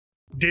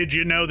Did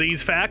you know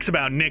these facts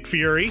about Nick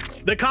Fury?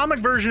 The comic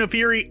version of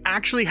Fury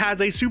actually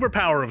has a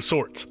superpower of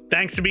sorts.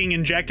 Thanks to being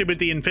injected with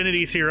the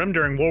Infinity Serum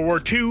during World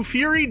War II,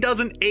 Fury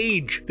doesn't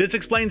age. This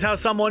explains how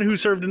someone who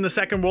served in the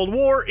Second World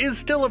War is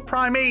still of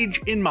prime age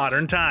in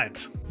modern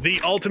times. The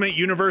Ultimate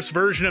Universe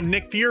version of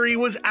Nick Fury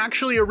was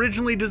actually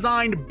originally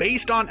designed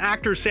based on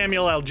actor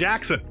Samuel L.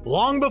 Jackson,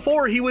 long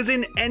before he was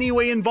in any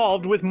way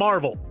involved with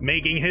Marvel,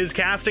 making his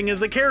casting as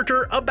the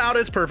character about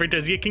as perfect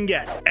as you can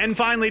get. And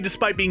finally,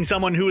 despite being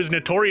someone who is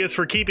notorious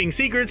for keeping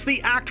secrets,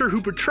 the actor who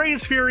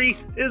portrays Fury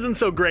isn't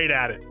so great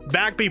at it.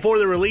 Back before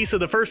the release of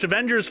the first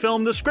Avengers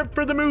film, the script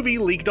for the movie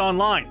leaked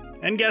online.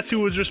 And guess who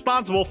was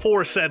responsible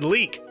for said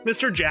leak?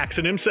 Mr.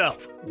 Jackson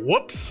himself.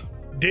 Whoops.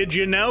 Did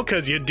you know?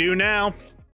 'Cause you do now.